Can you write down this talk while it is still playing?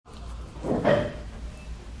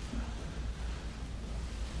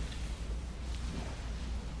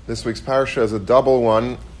This week's Parsha is a double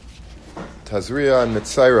one,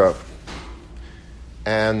 Tazria-Metzorah.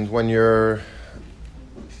 And when you're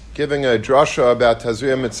giving a drasha about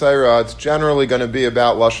Tazria-Metzorah, it's generally going to be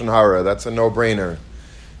about Lashon Hara. That's a no-brainer.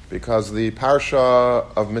 Because the Parsha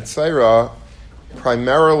of Metzorah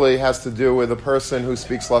primarily has to do with a person who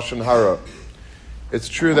speaks Lashon Hara. It's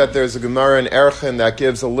true that there's a Gemara in Erchin that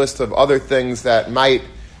gives a list of other things that might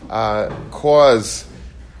cause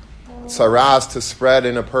tzaras to spread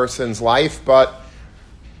in a person's life, but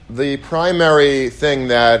the primary thing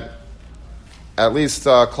that at least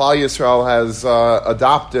Klal Yisrael has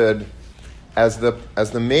adopted as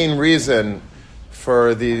the main reason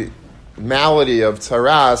for the malady of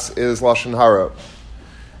tzaras is Lashon Hara.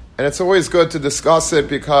 And it's always good to discuss it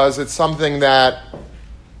because it's something that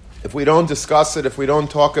if we don't discuss it, if we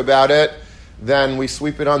don't talk about it, then we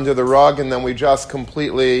sweep it under the rug and then we just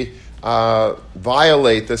completely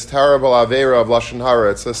violate this terrible aveira of Lashon Hara.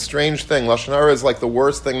 It's a strange thing. Lashon Hara is like the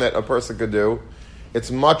worst thing that a person could do. It's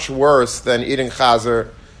much worse than eating chazer.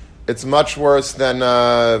 It's much worse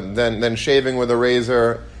than shaving with a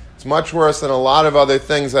razor. It's much worse than a lot of other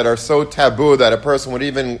things that are so taboo that a person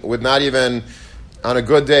would not even on a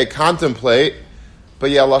good day contemplate. But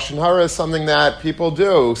yeah, Lashon Hara is something that people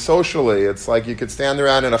do socially. It's like you could stand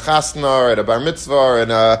around in a chasna or at a bar mitzvah or in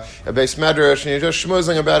a beis medrash and you're just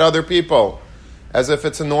schmoozing about other people as if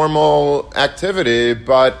it's a normal activity,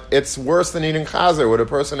 but it's worse than eating chazer. Would a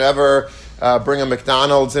person ever bring a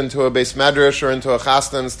McDonald's into a beis medrash or into a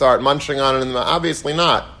chasna and start munching on it? Obviously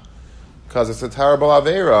not, because it's a terrible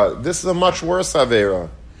aveira. This is a much worse aveira.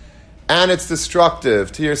 And it's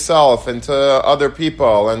destructive to yourself and to other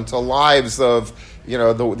people and to lives of,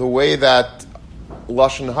 the way that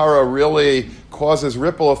Lashon Hara really causes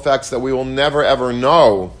ripple effects that we will never ever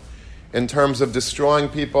know in terms of destroying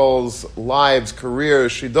people's lives,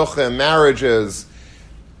 careers, shidduchim, marriages.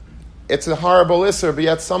 It's a horrible isser, but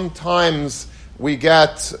yet sometimes we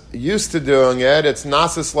get used to doing it. It's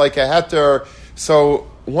nasis like a heter. So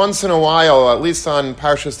once in a while, at least on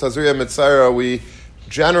Parshas Tazria-Metzorah, we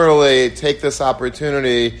generally take this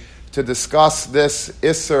opportunity to discuss this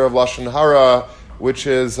isser of Lashon Hara, which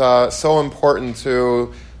is so important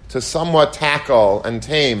to somewhat tackle and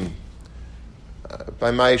tame.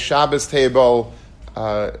 By my Shabbos table,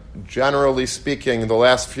 generally speaking, the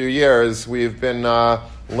last few years, we've been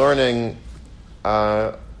learning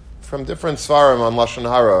from different svarim on Lashon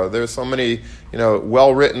Hara. There's so many,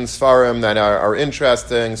 well-written svarim that are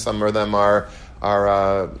interesting. Some of them are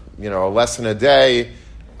a lesson a day.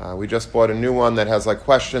 We just bought a new one that has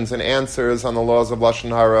questions and answers on the laws of Lashon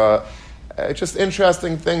Hara. It's just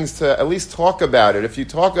interesting things to at least talk about it. If you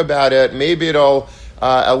talk about it, maybe it'll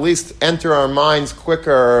at least enter our minds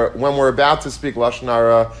quicker when we're about to speak Lashon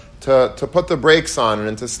Hara to put the brakes on it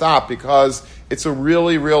and to stop, because it's a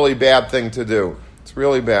really, really bad thing to do. It's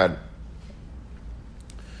really bad.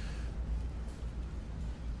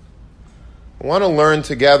 I want to learn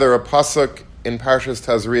together a pasuk in Parshas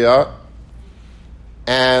Tazria,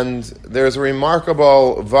 and there's a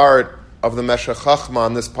remarkable vart of the Meshech Chachma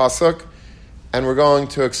on this pasuk, and we're going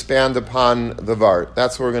to expand upon the vart.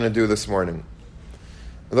 That's what we're going to do this morning.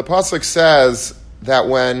 The pasuk says that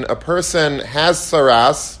when a person has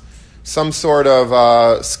tzaras, some sort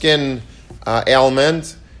of skin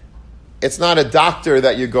ailment, it's not a doctor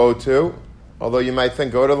that you go to, although you might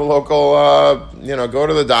think go to the local, go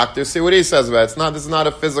to the doctor, see what he says about it. This is not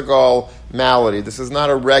a physical malady. This is not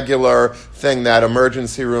a regular thing that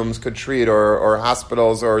emergency rooms could treat, or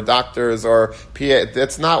hospitals, or doctors, or PA.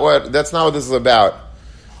 That's not what this is about.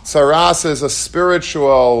 Tzaras is a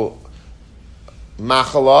spiritual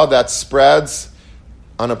machala that spreads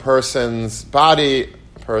on a person's body,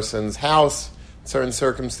 a person's house, certain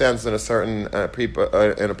circumstances, in a certain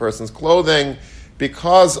in a person's clothing,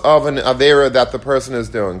 because of an aveira that the person is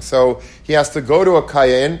doing. So he has to go to a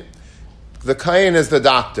kayin. The kayin is the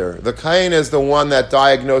doctor. The kayin is the one that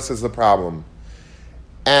diagnoses the problem.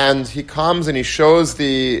 And he comes and he shows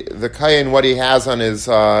the kayin what he has on his,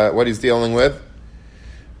 what he's dealing with.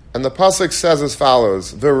 And the pasuk says as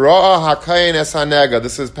follows: V'ro'a hakayin es hanega.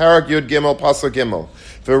 This is Parak Yud Gimel Pasuk Gimel.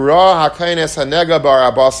 V'ro'a hakayin es hanega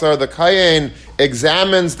bar abasar. The kayin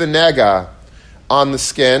examines the nega on the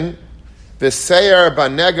skin. V'seir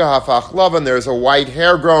banega hafach lavan. There's a white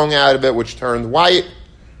hair growing out of it which turned white.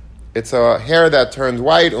 It's a hair that turned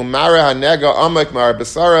white. Umara hanega amak mar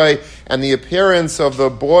basarai. And the appearance of the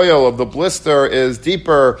boil of the blister is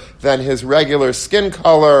deeper than his regular skin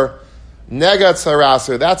color. Negat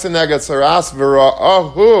Sarasu, that's a Negat Saras,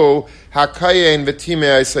 Vira'ahu Hakayin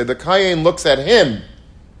Vitime. I say the Kayin looks at him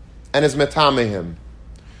and is metame him.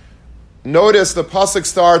 notice the pasuk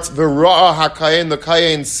starts v'ra'a hakayin, the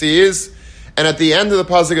kayin sees, and at the end of the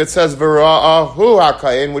pasuk it says v'ra'a hu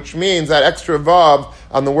hakayin, which means that extra vav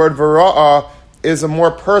on the word v'ra'a is a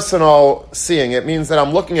more personal seeing. It means that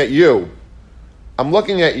I'm looking at you. I'm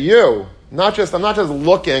looking at you. I'm not just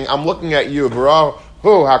looking, I'm looking at you. V'ra'a hu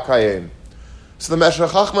hakayin. So the Meshech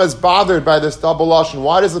Chochmah is bothered by this double lashon.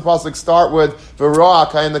 Why does the pasuk start with v'ra'a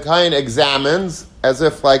hakayin? The kayin examines, as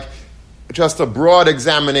if like just a broad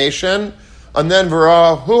examination, and then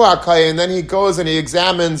v'ra'a hu hakayin, and then he goes and he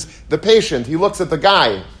examines the patient. He looks at the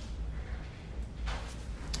guy.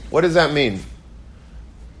 What does that mean?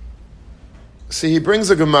 See, he brings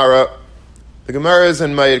a Gemara. The Gemara is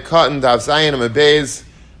in Mayid Katan, Daf Zayin, and Mabez.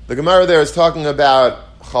 The Gemara there is talking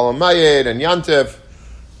about Chol Hamayid and Yantif,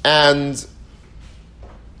 and it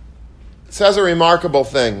says a remarkable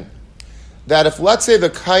thing, that if, let's say, the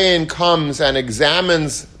Kayin comes and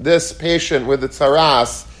examines this patient with the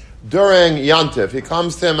tzaras during Yantif, he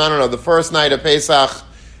comes to him, I don't know, the first night of Pesach,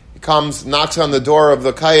 he comes, knocks on the door of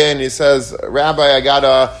the Kayin, he says, Rabbi, I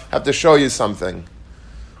have to show you something.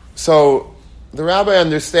 So the rabbi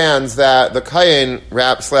understands that, the Kayin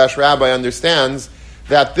 / rabbi understands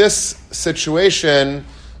that this situation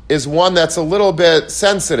is one that's a little bit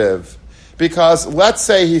sensitive. Because let's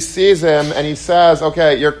say he sees him and he says,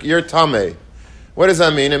 okay, you're tamei. What does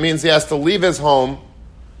that mean? It means he has to leave his home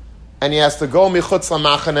and he has to go michutz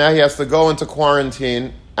lamachaneh, he has to go into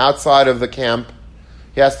quarantine outside of the camp.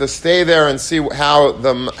 He has to stay there and see how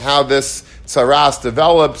this tzaras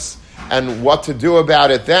develops and what to do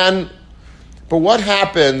about it then. But what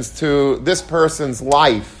happens to this person's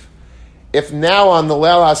life if now on the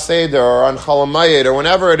Leil HaSeder or on Chol Hamayid or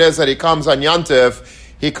whenever it is that he comes on Yantif,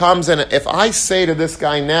 he comes and if I say to this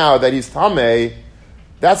guy now that he's tamei,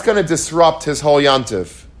 that's going to disrupt his whole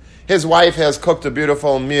Yantif. His wife has cooked a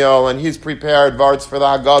beautiful meal and he's prepared varts for the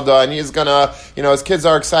Haggadah and he's going to, his kids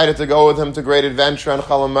are excited to go with him to Great Adventure on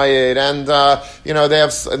Chol Hamayid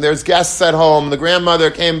and, there's guests at home. The grandmother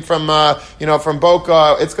came from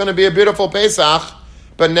Boca. It's going to be a beautiful Pesach.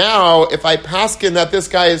 But now, if I paskin that this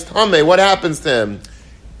guy is tamei, what happens to him?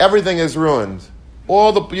 Everything is ruined.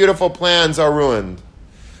 All the beautiful plans are ruined.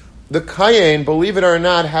 The Kayin, believe it or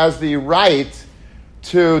not, has the right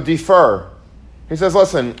to defer. He says,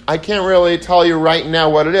 listen, I can't really tell you right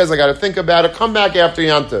now what it is. I got to think about it. Come back after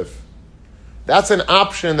Yantif. That's an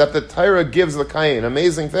option that the Torah gives the Kayin.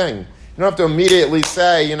 Amazing thing. You don't have to immediately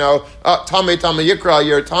say, tamei yikra,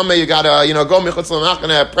 you're tamei, you got to, go michutz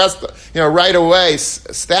lamachaneh, press, right away,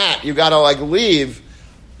 stat, you got to, leave.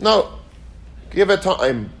 No, give it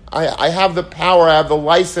time. I have the power, I have the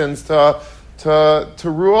license to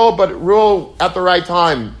rule, but rule at the right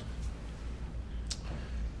time.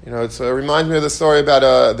 It reminds me of the story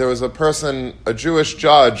about there was a person, a Jewish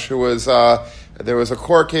judge, who was there was a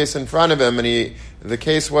court case in front of him, and the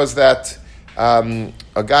case was that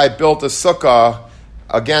a guy built a sukkah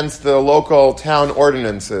against the local town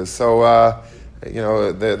ordinances. So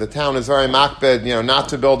the town is very makbid, not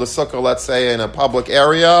to build a sukkah, let's say, in a public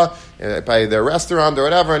area by their restaurant or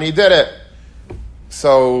whatever, and he did it.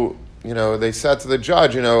 So they said to the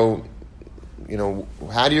judge, how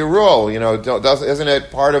do you rule? Isn't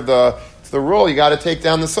it part of the rule? You got to take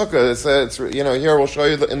down the sukkah. It's here we'll show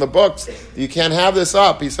you in the books. You can't have this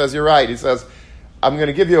up. He says, you're right. He says, I'm going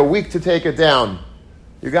to give you a week to take it down.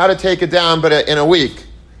 You got to take it down, but in a week.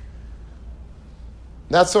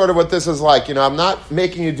 That's sort of what this is like. I'm not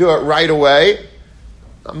making you do it right away.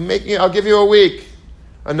 I'll give you a week.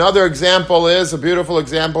 Another example is a beautiful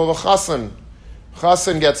example of a chassan.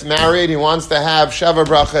 Chassan gets married, he wants to have Sheva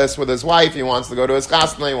Brachas with his wife, he wants to go to his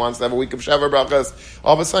chasna, he wants to have a week of Sheva Brachas.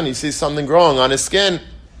 All of a sudden he sees something growing on his skin,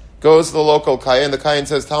 goes to the local Kayin, the Kayin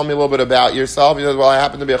says, tell me a little bit about yourself. He says, well, I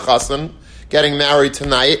happen to be a chassan, getting married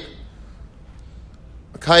tonight.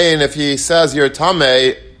 The Kayin, if he says you're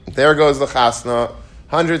tamei, there goes the chasna.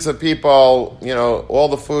 Hundreds of people, all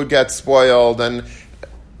the food gets spoiled, and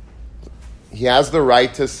he has the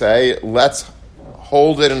right to say, let's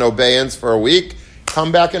hold it in obeyance for a week.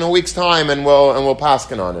 Come back in a week's time and we'll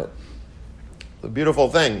paskin on it. The beautiful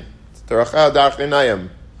thing.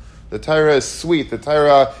 The Torah is sweet. The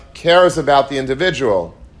Torah cares about the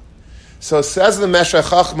individual. So says the Meshech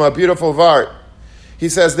Chochmah, beautiful vart. He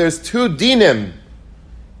says there's two dinim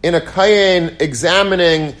in a kayin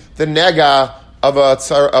examining the nega of a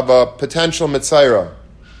potential mitzayra.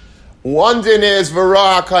 One din is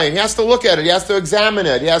v'ra ha'kayin. He has to look at it. He has to examine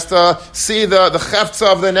it. He has to see the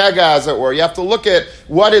cheftza of the nega, as it were. You have to look at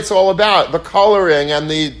what it's all about, the coloring and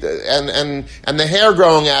the hair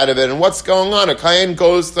growing out of it, and what's going on. A kayin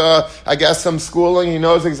goes to, I guess, some schooling. He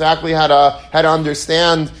knows exactly how to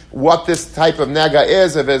understand what this type of nega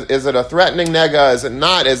is. Is it a threatening nega? Is it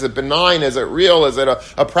not? Is it benign? Is it real? Is it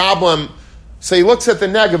a problem? So he looks at the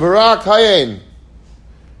nega, v'ra ha'kayin,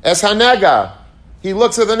 es hanega. He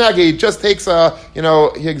looks at the nega. He just takes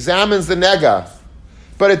he examines the nega.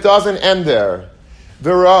 But it doesn't end there.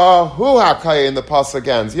 V'rahu ha'kayin, the pasuk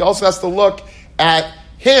ends. He also has to look at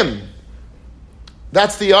him.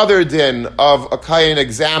 That's the other din of a kayin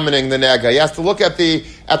examining the nega. He has to look at the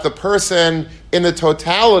person in the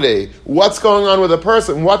totality. What's going on with the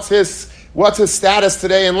person? What's his status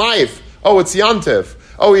today in life? Oh, it's yantiv.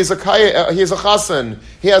 Oh, he's a chassan.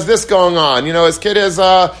 He has this going on. His kid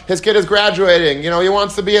is graduating. He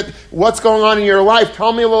wants to be at. What's going on in your life?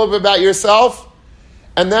 Tell me a little bit about yourself,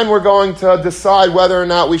 and then we're going to decide whether or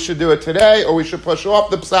not we should do it today or we should push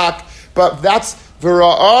off the psak. But that's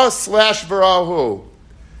v'ra'ah/v'rahu.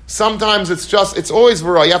 Sometimes it's always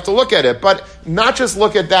v'ra'ah. You have to look at it, but not just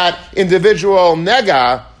look at that individual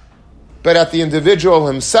nega, but at the individual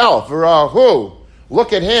himself. V'ra'hu.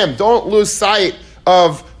 Look at him. Don't lose sight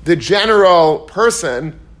of the general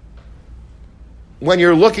person. When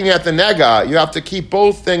you're looking at the nega, you have to keep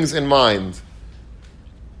both things in mind.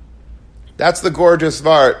 That's the gorgeous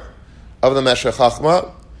vart of the Meshech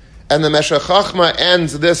Chachma. And the Meshech Chachma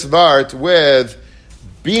ends this vart with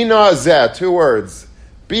Bina Zeh, 2 words.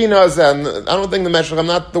 Bina Zeh. I don't think I'm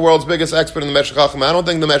not the world's biggest expert in the Meshech Chachma. I don't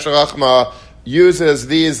think the Meshech Chachma uses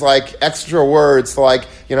these extra words to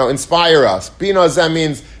inspire us. Bina Zeh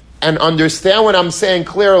means, and understand what I'm saying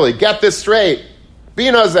clearly. Get this straight.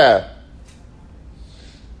 Bina Zeh.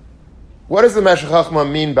 What does the Meshech Chachma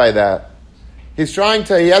mean by that? He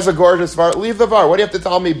has a gorgeous var. Leave the var. What do you have to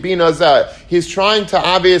tell me, Bina Zeh? He's trying to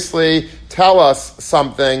obviously tell us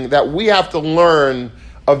something that we have to learn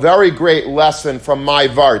a very great lesson from my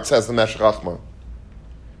vart, says the Meshech Chachma.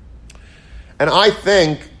 And I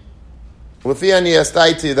think, L'fi ani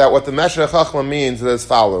estaiti, that what the Meshech Chachma means is as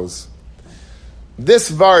follows.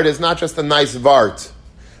 This vart is not just a nice vart.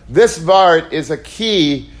 This vart is a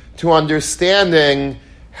key to understanding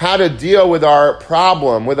how to deal with our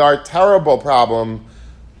problem, with our terrible problem,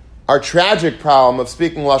 our tragic problem of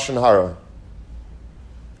speaking Lashon Hara.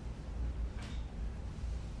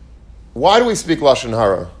 Why do we speak Lashon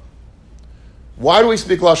Hara? Why do we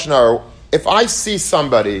speak Lashon Hara? If I see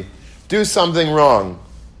somebody do something wrong,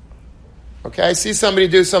 I see somebody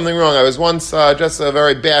do something wrong. I was once, just a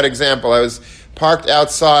very bad example, I was parked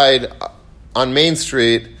outside on Main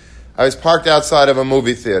Street. I was parked outside of a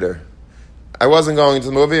movie theater. I wasn't going to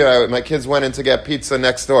the movie. My kids went in to get pizza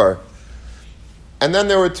next door. And then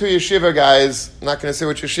there were 2 yeshiva guys, I'm not going to say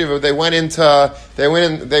which yeshiva, they went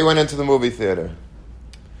into the movie theater.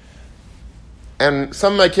 And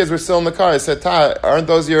some of my kids were still in the car. I said, "Ta, aren't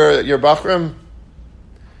those your bachrim?"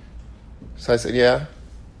 So I said, "Yeah."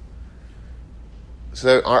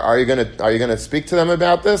 So are you gonna speak to them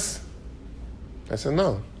about this? I said,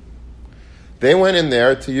 "No." They went in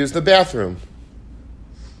there to use the bathroom.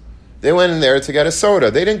 They went in there to get a soda.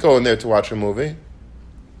 They didn't go in there to watch a movie.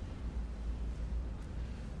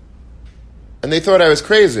 And they thought I was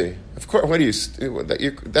crazy. Of course,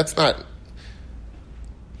 that's not.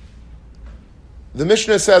 The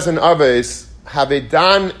Mishnah says in Aves,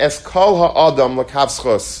 "Havedan es kol ha'adam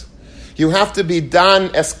l'kavschus." You have to be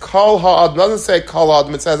dan es kol ha'adam. It doesn't say kol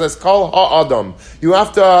ha'adam, it says es kol ha'adam. You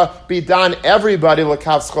have to be dan everybody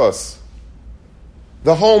l'kavschus.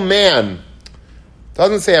 The whole man. It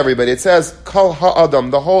doesn't say everybody. It says kol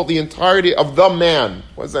ha'adam, the entirety of the man.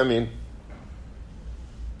 What does that mean?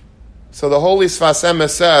 So the Holy Sfas Emes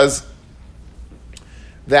says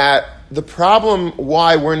that the problem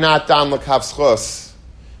why we're not dan l'kavschus,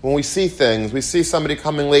 when we see things, we see somebody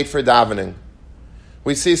coming late for davening.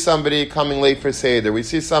 We see somebody coming late for Seder. We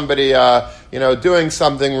see somebody, doing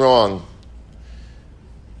something wrong.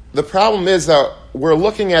 The problem is that we're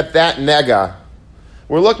looking at that nega.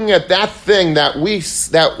 We're looking at that thing that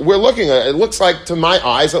we're looking at. It looks like, to my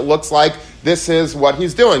eyes, it looks like this is what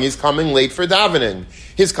he's doing. He's coming late for davening.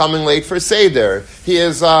 He's coming late for Seder. He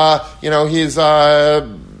is,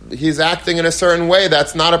 he's acting in a certain way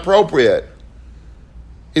that's not appropriate.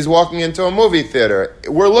 He's walking into a movie theater.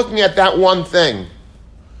 We're looking at that one thing.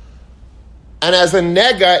 And as a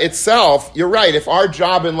nega itself, you're right, if our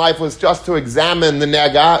job in life was just to examine the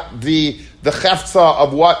nega, the cheftza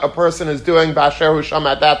of what a person is doing, b'asher hu sham,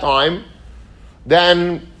 at that time,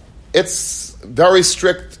 then it's very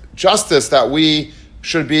strict justice that we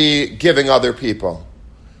should be giving other people.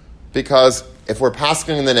 Because if we're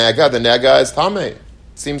pasking the nega is tameh. It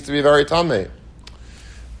seems to be very tameh.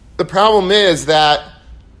 The problem is that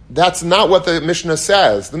that's not what the Mishnah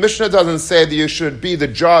says. The Mishnah doesn't say that you should be the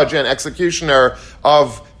judge and executioner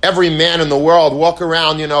of every man in the world, walk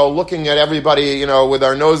around, looking at everybody, with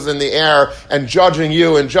our noses in the air and judging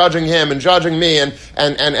you and judging him and judging me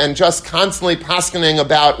and just constantly paskening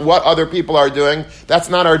about what other people are doing. That's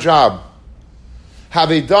not our job.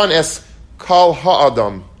 Havidon es kol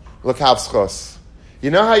ha'adam l'kav schos. You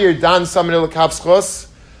know how you're done somebody l'kav schos?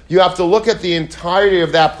 You have to look at the entirety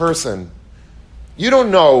of that person. You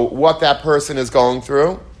don't know what that person is going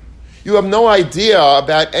through. You have no idea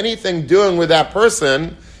about anything doing with that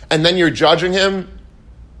person, and then you're judging him.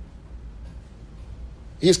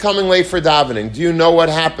 He's coming late for davening. Do you know what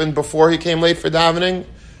happened before he came late for davening?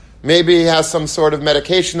 Maybe he has some sort of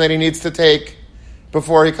medication that he needs to take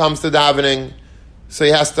before he comes to davening. So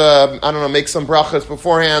he has to, make some brachas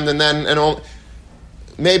beforehand, and then,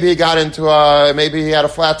 maybe he got maybe he had a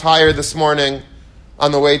flat tire this morning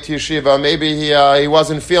on the way to yeshiva. Maybe he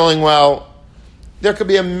wasn't feeling well. There could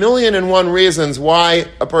be 1,000,001 reasons why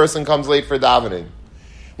a person comes late for davening.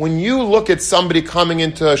 When you look at somebody coming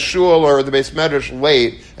into a shul or the Beis Medrash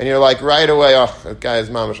late, and you're like right away, oh, that guy is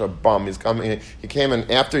mamash a bum. He's coming. He came in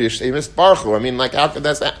after yeshiva. He missed baruchu. I mean, like how could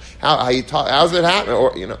that? How's it happen?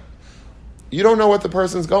 Or you don't know what the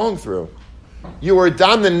person's going through. You were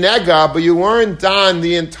done the nega, but you weren't done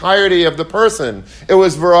the entirety of the person. It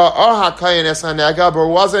was v'ra'ah hakayin es hanega, but it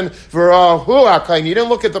wasn't v'ra'hu hakayin. You didn't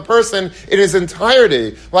look at the person in his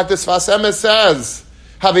entirety. Like the Sfas Emes says,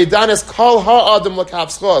 havidan es kol ha'adam l'kav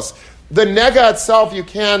schos. The nega itself you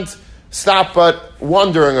can't stop but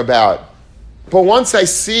wondering about. But once I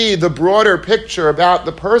see the broader picture about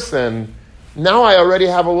the person, now I already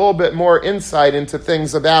have a little bit more insight into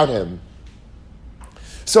things about him.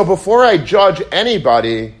 So before I judge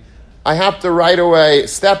anybody, I have to right away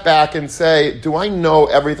step back and say, do I know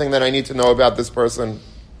everything that I need to know about this person?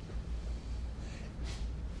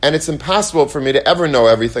 And it's impossible for me to ever know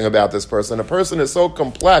everything about this person. A person is so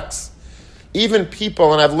complex. Even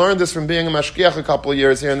people, and I've learned this from being a mashgiach a couple of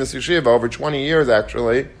years here in this yeshiva, over 20 years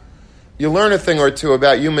actually, you learn a thing or two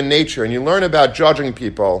about human nature, and you learn about judging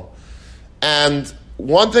people. And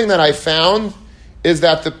one thing that I found is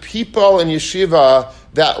that the people in yeshiva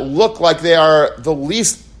that look like they are the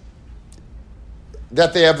least,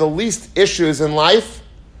 that they have the least issues in life,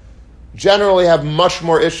 generally have much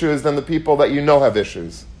more issues than the people that you know have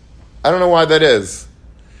issues. I don't know why that is.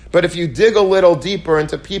 But if you dig a little deeper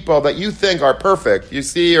into people that you think are perfect, you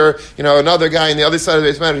see another guy on the other side of the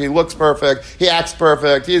Beis Medrash, he looks perfect, he acts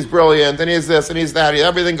perfect, he's brilliant, and he's this and he's that, he has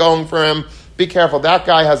everything going for him. Be careful. That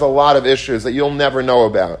guy has a lot of issues that you'll never know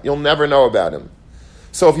about. You'll never know about him.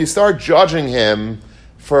 So if you start judging him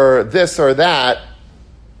for this or that,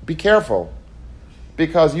 be careful.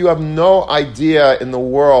 Because you have no idea in the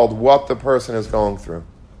world what the person is going through.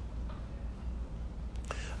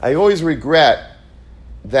 I always regret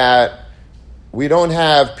that we don't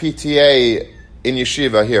have PTA in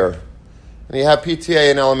yeshiva here. And you have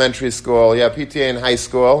PTA in elementary school, you have PTA in high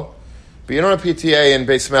school, but you don't have PTA in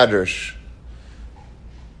Beis Medrash.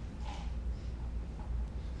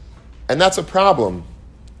 And that's a problem.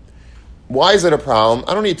 Why is it a problem?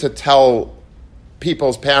 I don't need to tell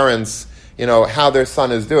people's parents, how their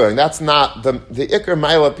son is doing. That's not the Iker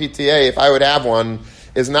Maila PTA, if I would have one,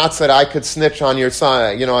 is not that I could snitch on your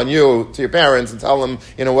son, on you, to your parents and tell them,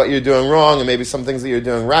 what you're doing wrong and maybe some things that you're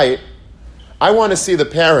doing right. I want to see the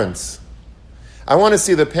parents. I want to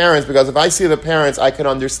see the parents because if I see the parents, I can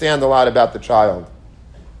understand a lot about the child.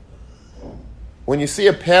 When you see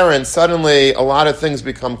a parent, suddenly a lot of things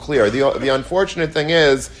become clear. The unfortunate thing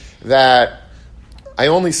is that I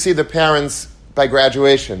only see the parents by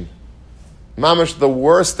graduation. Mamash, the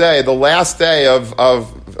worst day, the last day of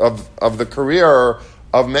the career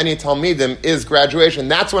of many Talmidim is graduation.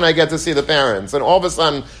 That's when I get to see the parents. And all of a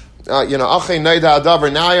sudden,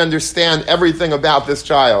 now I understand everything about this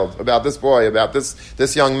child, about this boy, about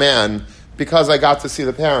this young man, because I got to see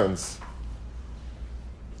the parents.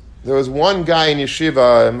 There was one guy in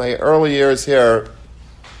yeshiva in my early years here,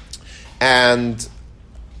 and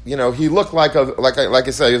he looked like I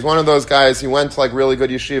said, he was one of those guys. He went to really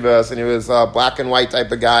good yeshivas, and he was a black and white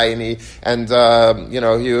type of guy, and he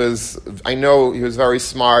was. I know he was very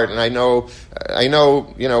smart, and I know,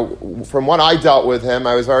 from what I dealt with him,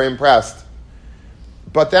 I was very impressed.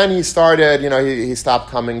 But then he started, he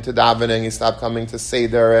stopped coming to davening, he stopped coming to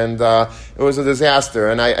Seder, and it was a disaster.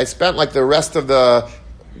 And I spent the rest of the,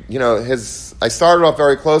 I started off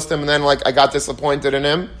very close to him, and then I got disappointed in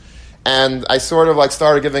him. And I sort of like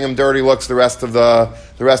started giving him dirty looks the rest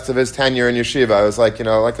of his tenure in yeshiva. I was like,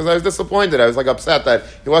 because I was disappointed. I was like upset that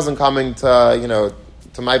he wasn't coming to,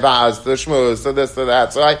 to my vaz, to the shmooze, to this, to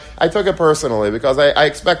that. So I took it personally because I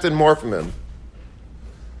expected more from him.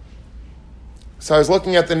 So I was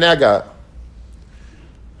looking at the nega.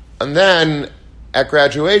 And then at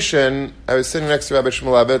graduation, I was sitting next to Rabbi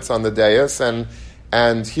Shmulevitz on the dais,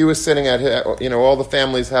 and he was sitting at, all the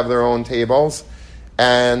families have their own tables.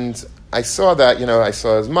 And I saw that, I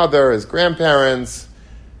saw his mother, his grandparents,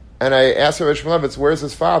 and I asked Rabbi Shmulevitz, where's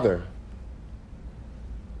his father?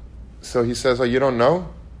 So he says, oh, you don't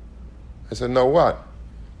know? I said, no, what?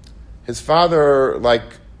 His father,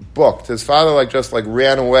 booked. His father, just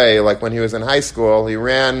ran away, when he was in high school. He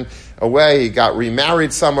ran away. He got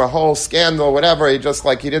remarried somewhere, whole scandal, whatever. He just,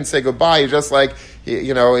 he didn't say goodbye. He just, and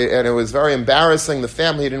it was very embarrassing. The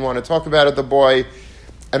family didn't want to talk about it, the boy.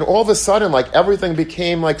 And all of a sudden, everything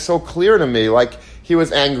became, so clear to me. He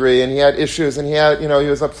was angry, and he had issues, and he had, he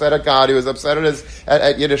was upset at God. He was upset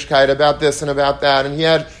at Yiddishkeit about this and about that.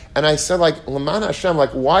 And I said, L'man Hashem,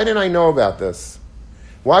 why didn't I know about this?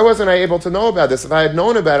 Why wasn't I able to know about this? If I had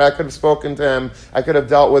known about it, I could have spoken to him. I could have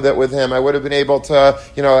dealt with it with him. I would have been able to,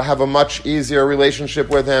 have a much easier relationship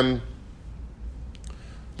with him.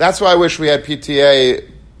 That's why I wish we had PTA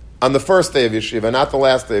on the first day of yeshiva, not the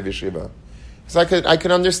last day of yeshiva. Because I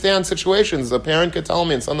could understand situations. A parent could tell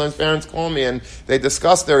me, and sometimes parents call me, and they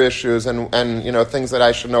discuss their issues and things that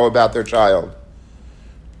I should know about their child.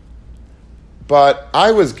 But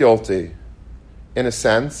I was guilty, in a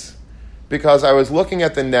sense, because I was looking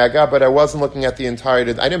at the nega, but I wasn't looking at the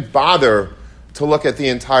entirety. I didn't bother to look at the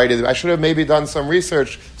entirety. I should have maybe done some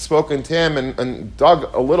research, spoken to him, and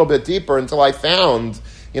dug a little bit deeper until I found,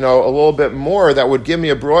 a little bit more that would give me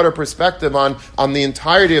a broader perspective on the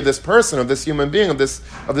entirety of this person, of this human being, of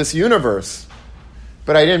this universe.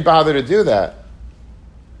 But I didn't bother to do that.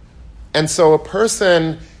 And so a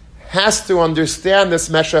person has to understand this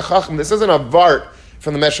Meshech Chachma. This isn't a vart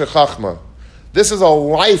from the Meshech Chachma. This is a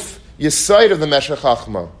life Yesod of the Meshech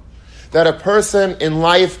Chachma. That a person in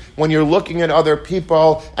life, when you're looking at other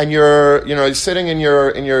people and you're sitting in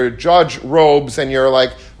your judge robes and you're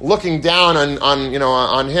looking down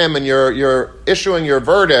on him and you're issuing your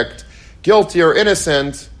verdict, guilty or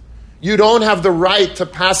innocent, you don't have the right to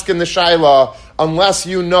paskin the shaila unless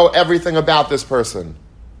you know everything about this person.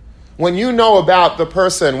 When you know about the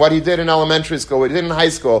person, what he did in elementary school, what he did in high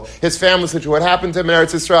school, his family situation, what happened to him in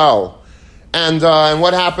Eretz Yisrael, and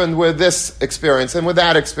what happened with this experience and with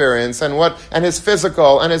that experience, and his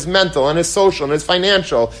physical and his mental and his social and his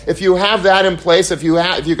financial. If you have that in place, if you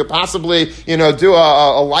could possibly do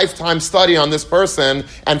a lifetime study on this person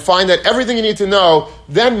and find out everything you need to know,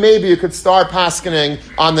 then maybe you could start paskening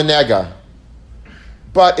on the nega.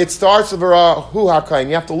 But it starts with hu hakayin.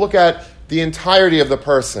 You have to look at the entirety of the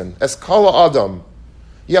person as kol adam.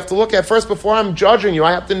 You have to look at first before I'm judging you.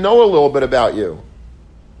 I have to know a little bit about you.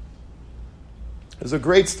 There's a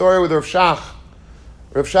great story with Rav Shach.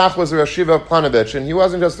 Rav Shach was a Rosh Yeshiva of Panovich, and he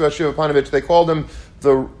wasn't just the Rosh Yeshiva of Panovich. They called him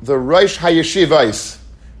the Rosh HaYeshivais.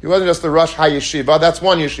 He wasn't just the Rosh HaYeshiva. That's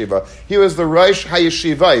one yeshiva. He was the Rosh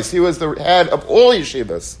HaYeshivais. He was the head of all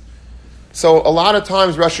yeshivas. So a lot of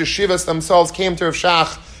times Rosh Yeshivas themselves came to Rav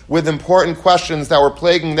Shach with important questions that were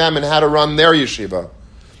plaguing them and how to run their yeshiva.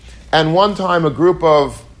 And one time a group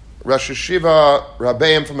of Rosh Yeshiva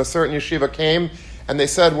Rabbeim from a certain yeshiva came, and they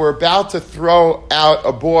said, we're about to throw out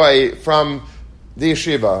a boy from the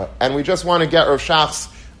yeshiva, and we just want to get Rav Shach's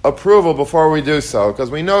approval before we do so, because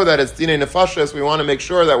we know that it's Dinei Nefashis, we want to make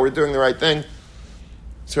sure that we're doing the right thing.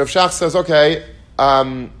 So Rav Shach says, okay,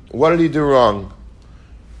 what did he do wrong?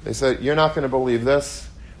 They said, you're not going to believe this.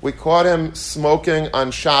 We caught him smoking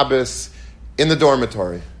on Shabbos in the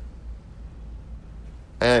dormitory.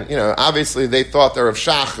 And, obviously they thought that Rav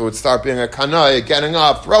Shach would start being a kanai, getting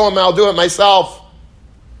up, throw him, I'll do it myself.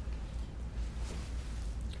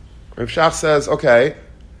 Rav Shach says, okay,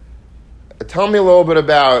 tell me a little bit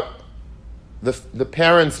about the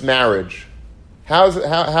parents' marriage. How's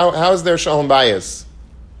their shalom bayis?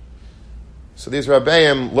 So these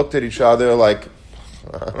Rabbeim looked at each other like,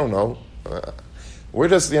 I don't know. We're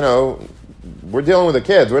just, we're dealing with the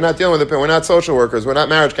kids. We're not dealing with the parents. We're not social workers. We're not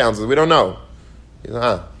marriage counselors. We don't know.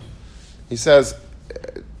 He says,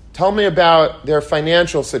 tell me about their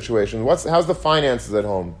financial situation. How's the finances at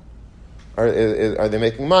home? Are they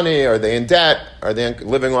making money? Are they in debt? Are they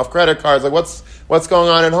living off credit cards? What's going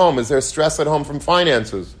on at home? Is there stress at home from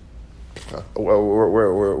finances?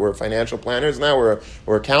 We're financial planners now.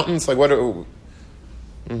 We're accountants.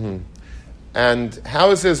 And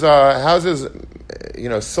how's his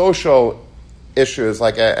social issues,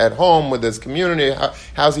 like at home with his community.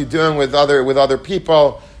 How's he doing with other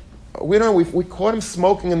people? We caught him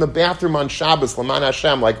smoking in the bathroom on Shabbos, L'man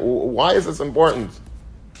Hashem. Like, why is this important?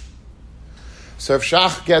 So if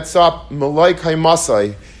Shach gets up, Malay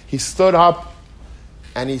Kaimasai, he stood up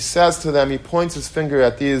and he says to them, he points his finger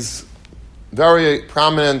at these very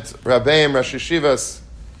prominent Rabbeim, Rosh Yeshivas,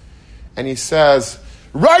 and he says,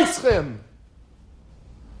 Reitzchem!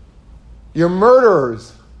 You're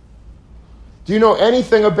murderers. Do you know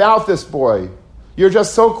anything about this boy? You're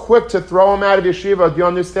just so quick to throw him out of yeshiva. Do you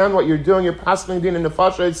understand what you're doing? You're passing din in the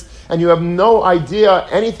nefashos, and you have no idea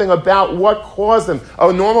anything about what caused him.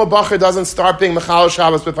 A normal bacher doesn't start being Mechal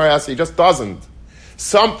Shabbos with Parshas. He just doesn't.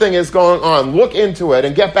 Something is going on. Look into it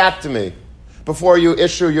and get back to me before you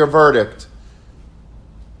issue your verdict.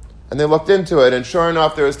 And they looked into it, and sure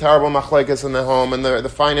enough, there was terrible machlekes in the home, and the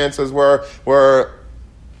finances were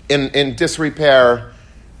in disrepair.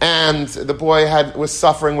 And the boy was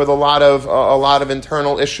suffering with a lot of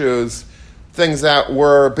internal issues, things that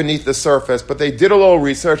were beneath the surface. But they did a little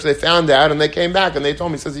research, they found out, and they came back and they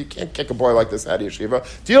told me, he says, you can't kick a boy like this out of yeshiva.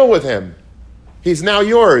 Deal with him. He's now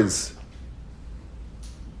yours.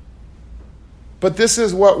 But this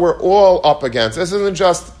is what we're all up against. This isn't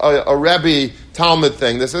just a Rebbe Talmud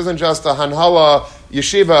thing. This isn't just a Hanhala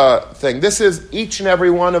yeshiva thing. This is each and every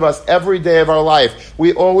one of us, every day of our life.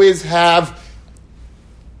 We always have...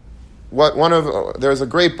 There's a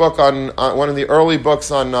great book on one of the early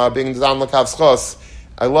books on being Zan L'Kav Schos.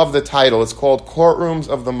 I love the title. It's called Courtrooms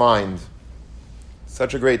of the Mind.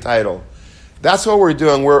 Such a great title. That's what we're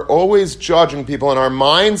doing. We're always judging people in our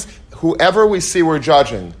minds. Whoever we see, we're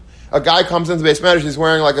judging. A guy comes into the base manager, he's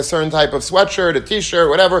wearing like a certain type of sweatshirt, a t-shirt,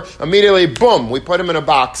 whatever. Immediately, boom, we put him in a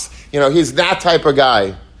box. He's that type of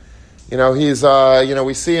guy. He's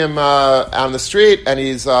we see him on the street and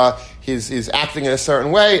he's acting in a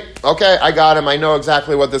certain way. Okay, I got him. I know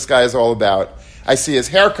exactly what this guy is all about. I see his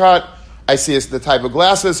haircut. I see the type of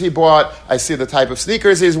glasses he bought. I see the type of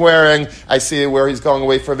sneakers he's wearing. I see where he's going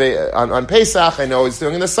away for on Pesach. I know what he's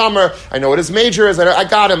doing in the summer. I know what his major is. I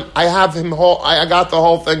got him. I have him I got the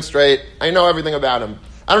whole thing straight. I know everything about him.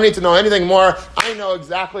 I don't need to know anything more. I know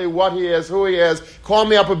exactly what he is, who he is. Call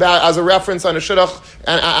me up as a reference on a shidduch,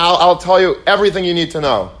 and I'll tell you everything you need to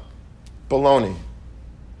know. Baloney.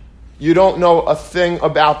 You don't know a thing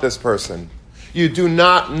about this person. You do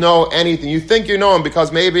not know anything. You think you know him because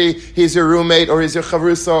maybe he's your roommate, or he's your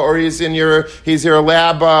chavrusa, or he's your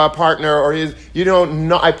lab partner, or you don't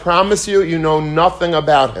know. I promise you, you know nothing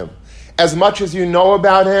about him. As much as you know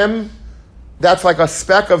about him, that's like a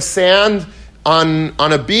speck of sand on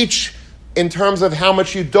a beach in terms of how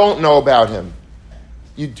much you don't know about him.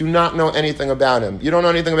 You do not know anything about him. You don't know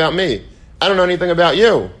anything about me. I don't know anything about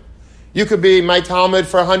you. You could be my Talmud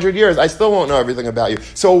for 100 years. I still won't know everything about you.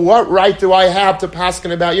 So what right do I have to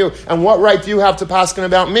paskin about you? And what right do you have to paskin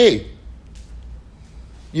about me?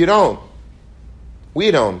 You don't.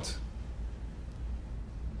 We don't.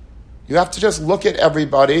 You have to just look at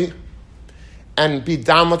everybody and be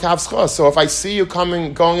dam l'kav schos. So if I see you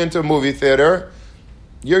going into a movie theater,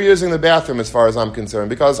 you're using the bathroom as far as I'm concerned,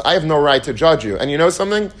 because I have no right to judge you. And you know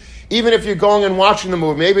something? Even if you're going and watching the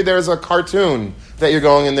movie, maybe there's a cartoon that you're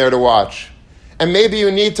going in there to watch. And maybe you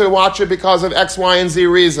need to watch it because of X, Y, and Z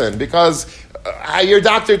reason. Because your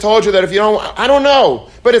doctor told you that if you don't... I don't know.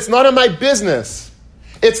 But it's none of my business.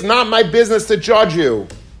 It's not my business to judge you.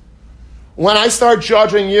 When I start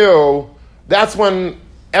judging you, that's when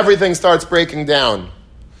everything starts breaking down.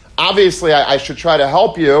 Obviously, I should try to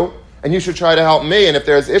help you, and you should try to help me. And if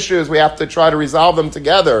there's issues, we have to try to resolve them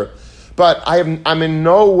together. But I'm in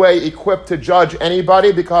no way equipped to judge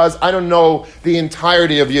anybody because I don't know the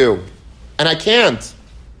entirety of you. And I can't.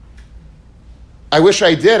 I wish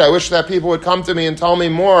I did. I wish that people would come to me and tell me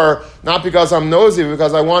more, not because I'm nosy, but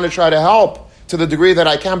because I want to try to help to the degree that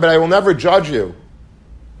I can, but I will never judge you.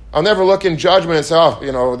 I'll never look in judgment and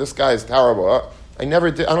say, this guy is terrible. I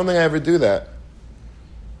never did. I don't think I ever do that.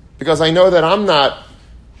 Because I know that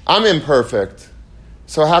I'm imperfect.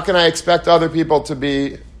 So how can I expect other people to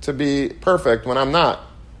be perfect when I'm not?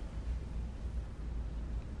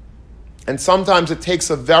 And sometimes it takes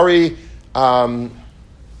it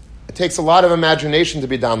takes a lot of imagination to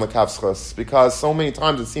be dam l'kav schos, because so many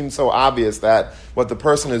times it seems so obvious that what the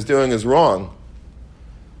person is doing is wrong.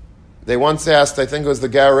 They once asked, I think it was the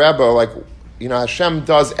Ger Rebbe, Hashem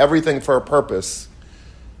does everything for a purpose.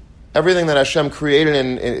 Everything that Hashem created,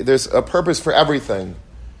 and there's a purpose for everything.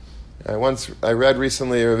 I read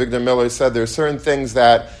recently, Victor Miller said there are certain things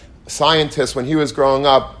that scientists, when he was growing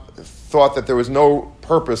up, thought that there was no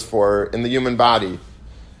purpose for in the human body.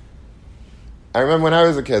 I remember when I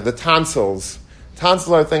was a kid, the tonsils.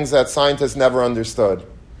 Tonsils are things that scientists never understood.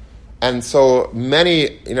 And so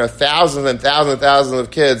many, thousands and thousands and thousands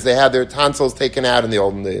of kids, they had their tonsils taken out in the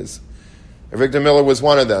olden days. Victor Miller was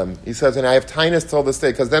one of them. He says, and I have tinnitus till this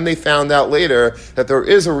day, because then they found out later that there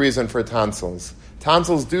is a reason for tonsils.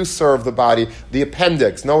 Tonsils do serve the body. The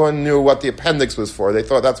appendix, no one knew what the appendix was for. They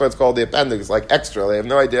thought that's why it's called the appendix, like extra. They have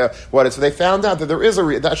no idea what it's. So they found out that there is a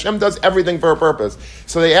reason. That Hashem does everything for a purpose.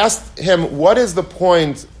 So they asked him, what is the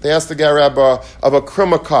point, they asked the Ger Rebbe, of a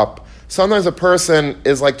krumah cup? Sometimes a person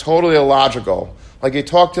is like totally illogical. Like you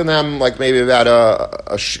talk to them, like maybe about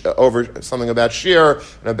over something about shir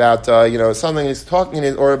and about something he's talking,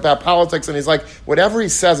 or about politics, and he's like, whatever he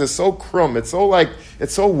says is so krum.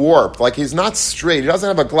 It's so warped. Like he's not straight. He doesn't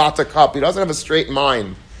have a glatta cup. He doesn't have a straight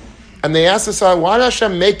mind. And they asked us, why did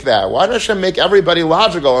Hashem make that? Why did Hashem make everybody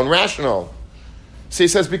logical and rational? So he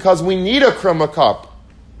says, because we need a krumah cup.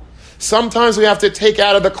 Sometimes we have to take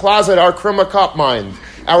out of the closet our krumah cup mind.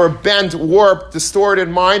 Our bent, warped, distorted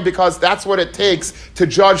mind, because that's what it takes to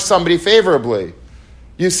judge somebody favorably.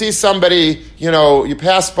 You see somebody, you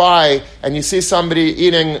pass by and you see somebody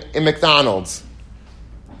eating in McDonald's.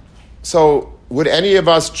 So would any of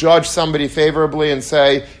us judge somebody favorably and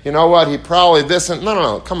say, you know what, he probably this and...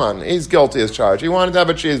 No, come on, he's guilty as charged. He wanted to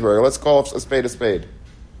have a cheeseburger. Let's call a spade a spade.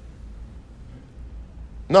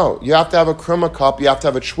 No, you have to have a krumah cup. You have to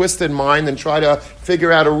have a twisted mind and try to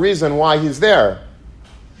figure out a reason why he's there.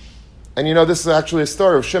 And this is actually a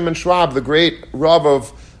story of Shimon Schwab, the great Rav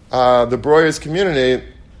of the Breuer's community,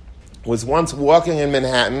 was once walking in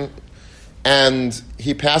Manhattan, and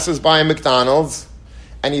he passes by a McDonald's,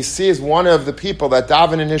 and he sees one of the people that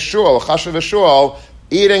daven in his shul, Chashav shul,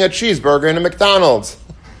 eating a cheeseburger in a McDonald's.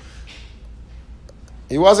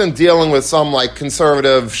 He wasn't dealing with some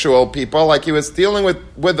conservative shul people, like he was dealing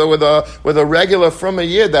with a regular from a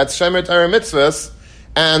yid that's Shemer Tazria-Metzorah,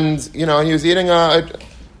 and he was eating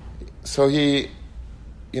So he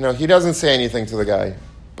doesn't say anything to the guy,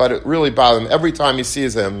 but it really bothered him. Every time he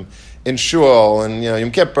sees him in shul and,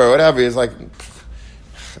 Yom Kippur, whatever, he's like,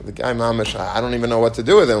 the guy mamish, I don't even know what to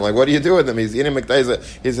do with him. Like, what do you do with him? He's eating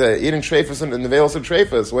he's eating treifus in the veils of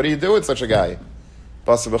treifus. What do you do with such a guy?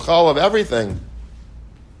 Basa b'chal of everything.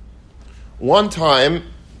 One time,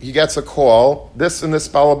 he gets a call, this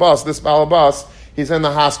balabas, he's in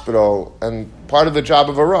the hospital, and part of the job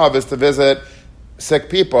of a Rav is to visit sick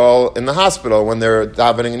people in the hospital when they're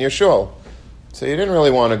davening in your shul. So he didn't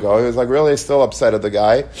really want to go. He was really still upset at the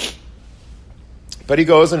guy. But he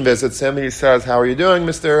goes and visits him, and he says, how are you doing,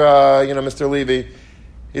 Mr. Levy?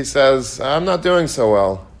 He says, I'm not doing so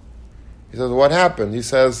well. He says, what happened? He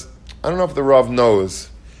says, I don't know if the Rav knows.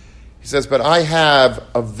 He says, but I have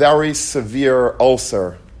a very severe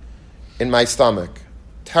ulcer in my stomach.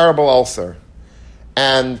 Terrible ulcer.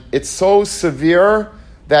 And it's so severe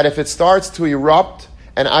that if it starts to erupt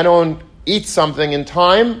and I don't eat something in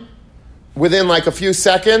time, within a few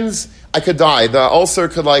seconds, I could die. The ulcer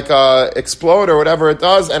could explode or whatever it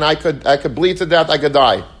does, and I could bleed to death. I could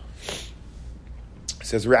die. He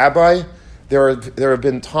says, Rabbi, there have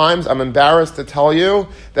been times, I'm embarrassed to tell you,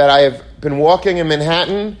 that I have been walking in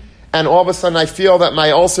Manhattan, and all of a sudden I feel that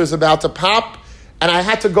my ulcer is about to pop, and I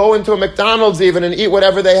had to go into a McDonald's even and eat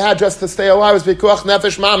whatever they had just to stay alive. It was pikuach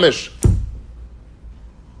nefesh mamish.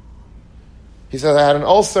 He says, I had an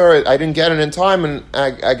ulcer, I didn't get it in time, and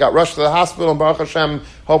I got rushed to the hospital, and Baruch Hashem,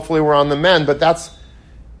 hopefully we're on the mend. But that's,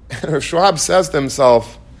 Rav Schwab says to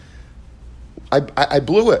himself, I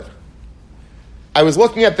blew it. I was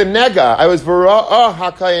looking at the nega. I was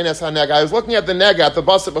looking at the nega, at the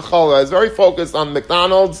Basa B'chalav. I was very focused on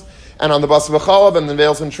McDonald's, and on the Basa B'chalav, and the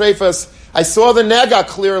Veils and Treifus. I saw the nega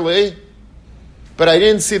clearly, but I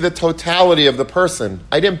didn't see the totality of the person.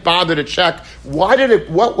 I didn't bother to check.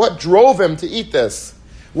 What drove him to eat this?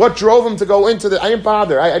 What drove him to go into the... I didn't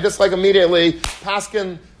bother. I just immediately,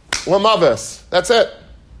 paskin lamavis. That's it.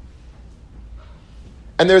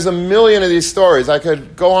 And there's a million of these stories. I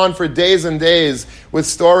could go on for days and days with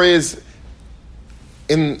stories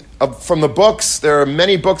from the books. There are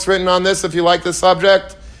many books written on this if you like the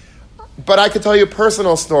subject. But I could tell you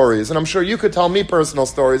personal stories, and I'm sure you could tell me personal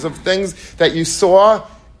stories of things that you saw,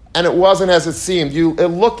 and it wasn't as it seemed.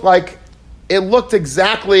 It looked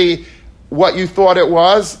exactly what you thought it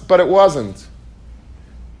was, but it wasn't.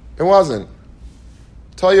 It wasn't.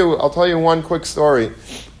 I'll tell you one quick story.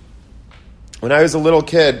 When I was a little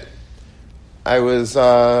kid, I was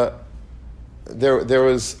there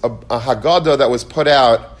was a Haggadah that was put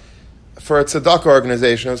out for a tzedakah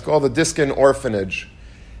organization. It was called the Diskin Orphanage.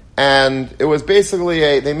 And it was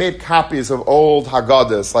basically they made copies of old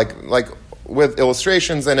Haggadahs, like with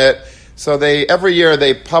illustrations in it. So every year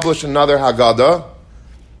they publish another Haggadah,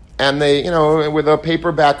 and they, with a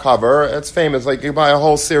paperback cover. It's famous. Like you buy a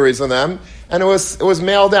whole series of them, and it was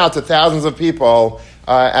mailed out to thousands of people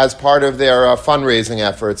as part of their fundraising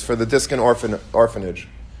efforts for the Diskin orphanage.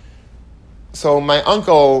 So my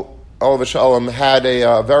uncle, Olav Shalom, had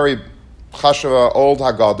a very chashuva old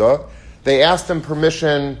Haggadah. They asked him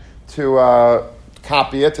permission to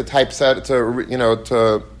copy it, to typeset,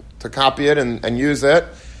 to copy it and use it.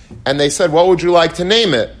 And they said, "What would you like to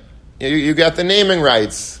name it? You got the naming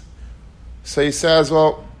rights." So he says,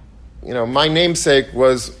 "Well, my namesake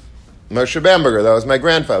was Moshe Bamberger. That was my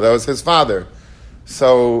grandfather. That was his father."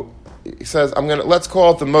 So he says, let's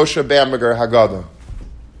call it the Moshe Bamberger Haggadah."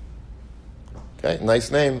 Okay,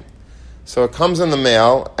 nice name. So it comes in the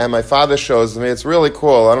mail, and my father shows me. It's really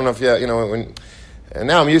cool. I don't know if and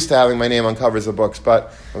now I'm used to having my name on covers of books,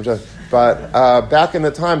 but back in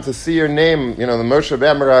the time, to see your name, the Moshe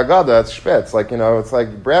Bamberger Haggadah, it's spitz. It's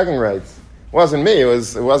like bragging rights. It wasn't me.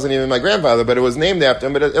 It wasn't even my grandfather, but it was named after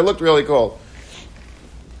him. But it looked really cool.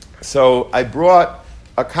 So I brought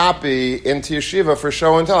a copy into yeshiva for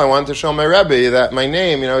show and tell. I wanted to show my Rebbe that my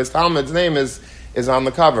name, his Talmud's name is on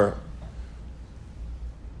the cover.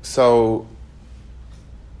 So,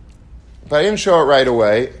 but I didn't show it right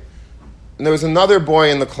away. And there was another boy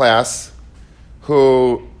in the class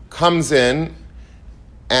who comes in,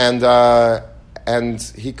 and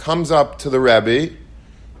he comes up to the Rebbe,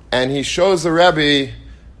 and he shows the Rebbe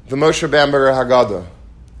the Moshe Bamberger Haggadah.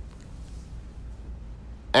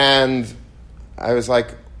 And I was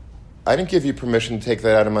like, "I didn't give you permission to take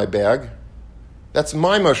that out of my bag. That's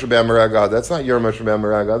my Moshe Bamberger Haggadah. That's not your Moshe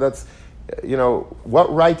Bamberger Haggadah. That's,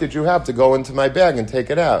 what right did you have to go into my bag and take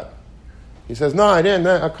it out?" He says, "No, I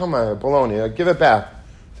didn't. Come on, baloney. Give it back."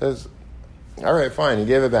 He says, "All right, fine." He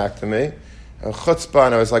gave it back to me. Chutzpah,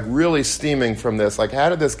 and I was really steaming from this. How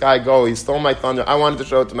did this guy go? He stole my thunder. I wanted to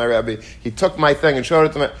show it to my Rebbe. He took my thing and showed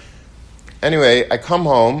it to me. Anyway, I come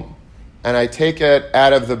home, and I take it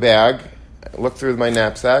out of the bag, look through my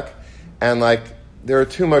knapsack, and there are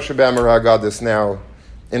 2 Moshe Bamberger Haggadahs now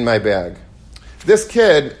in my bag. This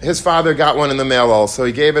kid, his father got one in the mail also.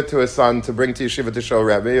 He gave it to his son to bring to yeshiva to show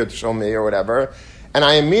Rebbe or to show me or whatever. And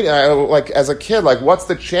I immediately, as a kid, what's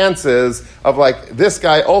the chances of this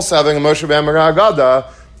guy also having a Moshe Bamberger Haggadah,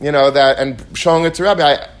 and showing it to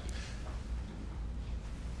Rebbe?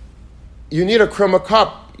 You need a krumah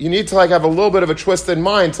cup. You need to have a little bit of a twisted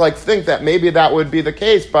mind to think that maybe that would be the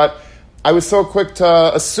case. But I was so quick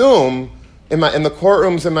to assume in the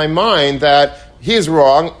courtrooms in my mind that he's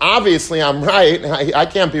wrong. Obviously, I'm right. I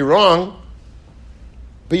can't be wrong.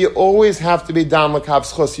 But you always have to be dam l'kav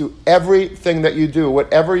zchus. Everything that you do,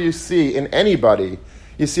 whatever you see in anybody,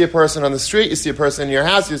 you see a person on the street, you see a person in your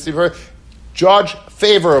house, you see a person, judge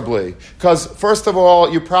favorably. Because first of all,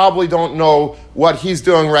 you probably don't know what he's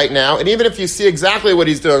doing right now. And even if you see exactly what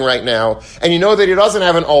he's doing right now, and you know that he doesn't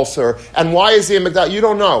have an ulcer, and why is he in McDonald's, you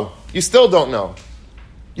don't know. You still don't know.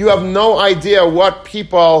 You have no idea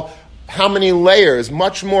how many layers,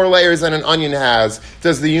 much more layers than an onion has,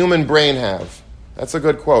 does the human brain have. That's a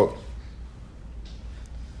good quote.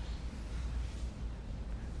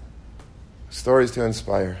 Stories to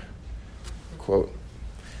inspire. Quote.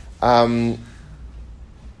 But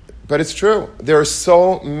it's true. There are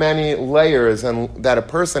so many layers that a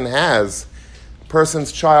person has. A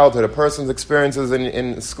person's childhood, a person's experiences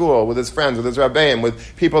in school, with his friends, with his rabbeim,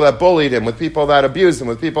 with people that bullied him, with people that abused him,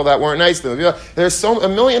 with people that weren't nice to him. There's a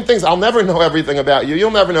million things. I'll never know everything about you.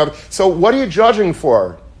 You'll never know. So what are you judging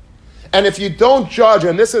for? And if you don't judge,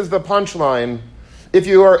 and this is the punchline, if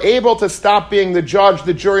you are able to stop being the judge,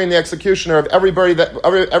 the jury, and the executioner of everybody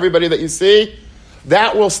that you see,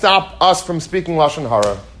 that will stop us from speaking Lashon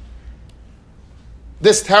Hara.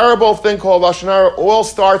 This terrible thing called Lashon Hara all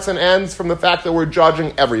starts and ends from the fact that we're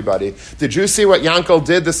judging everybody. Did you see what Yankel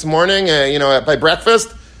did this morning, by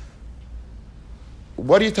breakfast?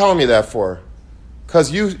 What are you telling me that for? Because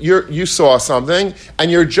you saw something and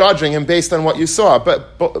you're judging him based on what you saw.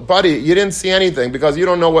 But buddy, you didn't see anything because you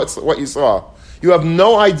don't know what you saw. You have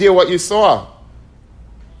no idea what you saw.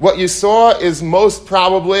 What you saw is most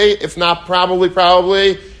probably, if not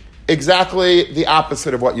probably, exactly the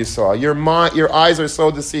opposite of what you saw. Your eyes are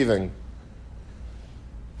so deceiving.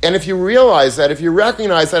 And if you realize that, if you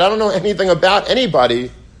recognize that I don't know anything about anybody,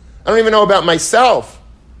 I don't even know about myself,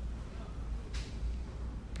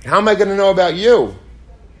 how am I going to know about you?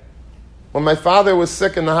 When my father was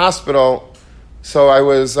sick in the hospital, so it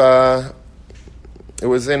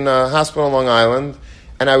was in a hospital in Long Island,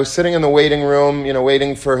 and I was sitting in the waiting room,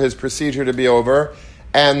 waiting for his procedure to be over,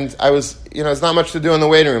 And I was, there's not much to do in the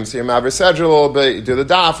waiting room. So you maver sedra a little bit, you do the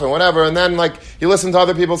daf and whatever, and then you listen to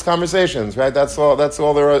other people's conversations, right? That's all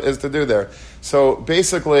there is to do there. So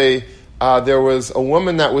basically, there was a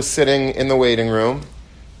woman that was sitting in the waiting room,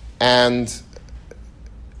 and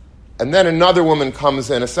then another woman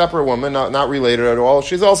comes in, a separate woman, not related at all.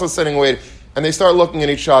 She's also sitting waiting, and they start looking at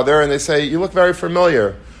each other, and they say, "You look very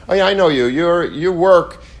familiar. Oh yeah, I know you. You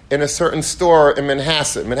work in a certain store in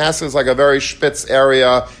Manhasset. Manhasset is like a very spitz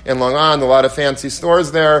area in Long Island, a lot of fancy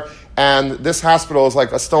stores there, and this hospital is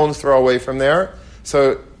like a stone's throw away from there.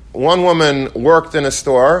 So one woman worked in a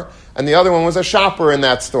store, and the other one was a shopper in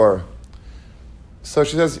that store. So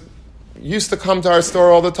she says, "You used to come to our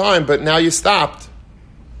store all the time, but now you stopped.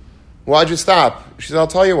 Why'd you stop?" She said, "I'll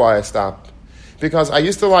tell you why I stopped. Because I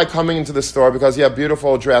used to like coming into the store because you have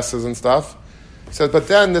beautiful dresses and stuff." She said, "But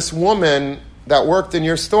then this woman that worked in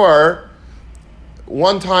your store,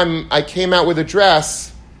 one time I came out with a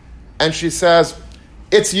dress, and she says,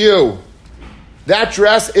 'It's you. That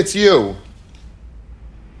dress, it's you.'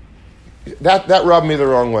 That rubbed me the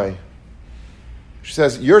wrong way." She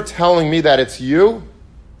says, "You're telling me that it's you?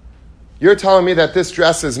 You're telling me that this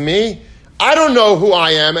dress is me? I don't know who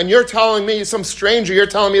I am, and you're telling me, some stranger, you're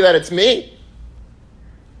telling me that it's me?"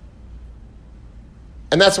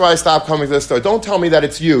 And that's why I stopped coming to this store. Don't tell me that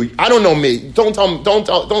it's you. I don't know me. Don't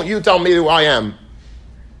you tell me who I am.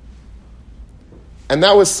 And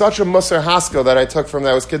that was such a musar haskell that I took from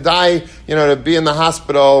that. It was kedai, to be in the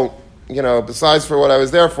hospital, besides for what I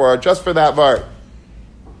was there for, just for that part.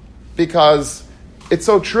 Because it's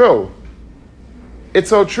so true. It's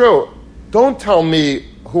so true. Don't tell me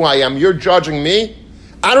who I am. You're judging me.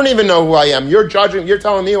 I don't even know who I am. You're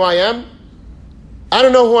telling me who I am? I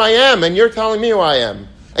don't know who I am, and you're telling me who I am.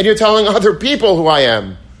 And you're telling other people who I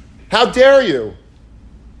am. How dare you?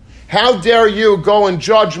 How dare you go and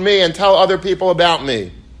judge me and tell other people about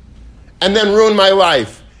me? And then ruin my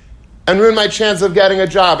life. And ruin my chance of getting a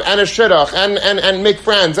job, and a shidduch, and make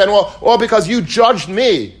friends, and all because you judged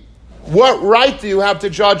me. What right do you have to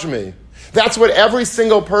judge me? That's what every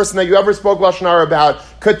single person that you ever spoke Lashon Hara about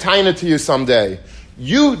could taina to you someday.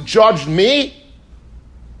 You judged me?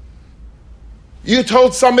 You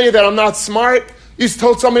told somebody that I'm not smart. You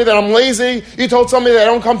told somebody that I'm lazy. You told somebody that I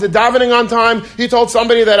don't come to davening on time. You told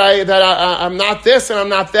somebody that I'm not this and I'm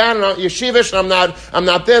not that, and I'm yeshivish and I'm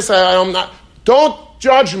not this. I'm not. Don't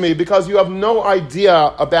judge me because you have no idea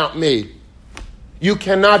about me. You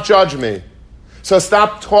cannot judge me. So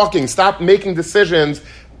stop talking. Stop making decisions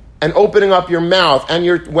and opening up your mouth and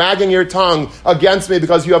you're wagging your tongue against me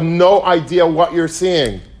because you have no idea what you're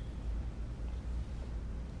seeing.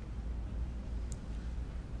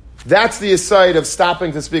 That's the aside of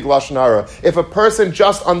stopping to speak Lashon Hara. If a person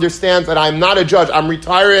just understands that I'm not a judge, I'm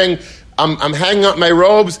retiring, I'm hanging up my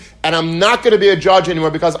robes, and I'm not going to be a judge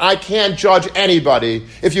anymore because I can't judge anybody.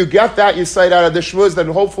 If you get that, you say it out of the shmuz, then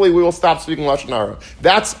hopefully we will stop speaking Lashon Hara.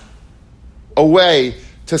 That's a way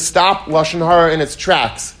to stop Lashon Hara in its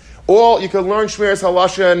tracks. You can learn Shmiras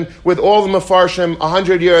HaLashon with all the Mefarshim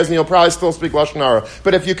 100 years and you'll probably still speak Lashon Hara.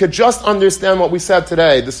 But if you could just understand what we said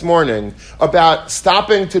today, this morning, about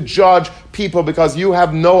stopping to judge people because you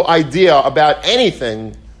have no idea about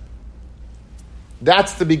anything,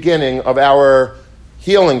 that's the beginning of our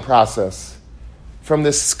healing process. From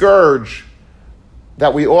this scourge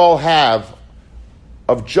that we all have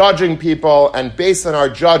of judging people and based on our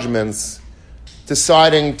judgments,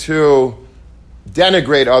 deciding to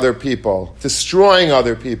denigrate other people, destroying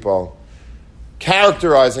other people,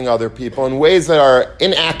 characterizing other people in ways that are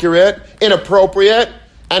inaccurate, inappropriate,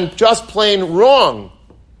 and just plain wrong.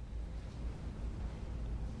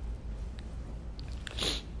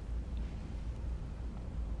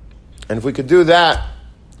 And if we could do that,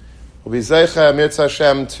 we'll be zeicha Mirza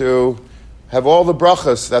Hashem to have all the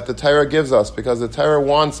brachas that the Torah gives us, because the Torah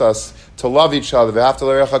wants us to love each other,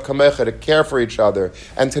 to care for each other,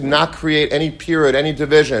 and to not create any period, any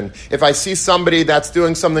division. If I see somebody that's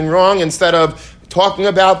doing something wrong, instead of talking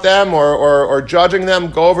about them or judging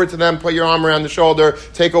them, go over to them, put your arm around the shoulder,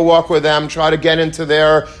 take a walk with them, try to get into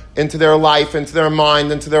their life, into their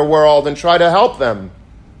mind, into their world, and try to help them.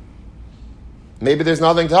 Maybe there's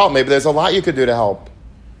nothing to help. Maybe there's a lot you could do to help.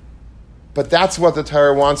 But that's what the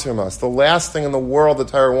Torah wants from us. The last thing in the world the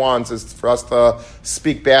Torah wants is for us to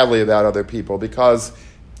speak badly about other people, because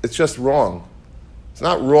it's just wrong. It's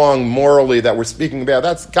not wrong morally that we're speaking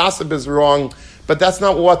about. Gossip is wrong, but that's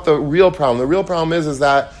not what the real problem. The real problem is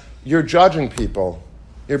that you're judging people.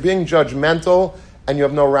 You're being judgmental, and you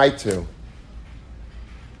have no right to.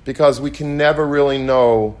 Because we can never really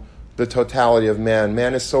know the totality of man.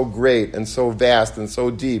 Man is so great and so vast and so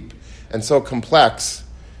deep and so complex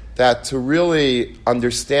that to really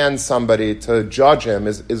understand somebody, to judge him,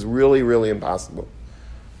 is really, really impossible.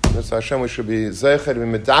 So Hashem, we should be zeiched, we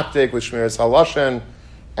medaktik, with shmiras haloshen,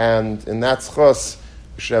 and in that schos,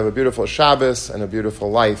 we should have a beautiful Shabbos and a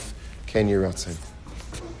beautiful life. Ken Yiratzin.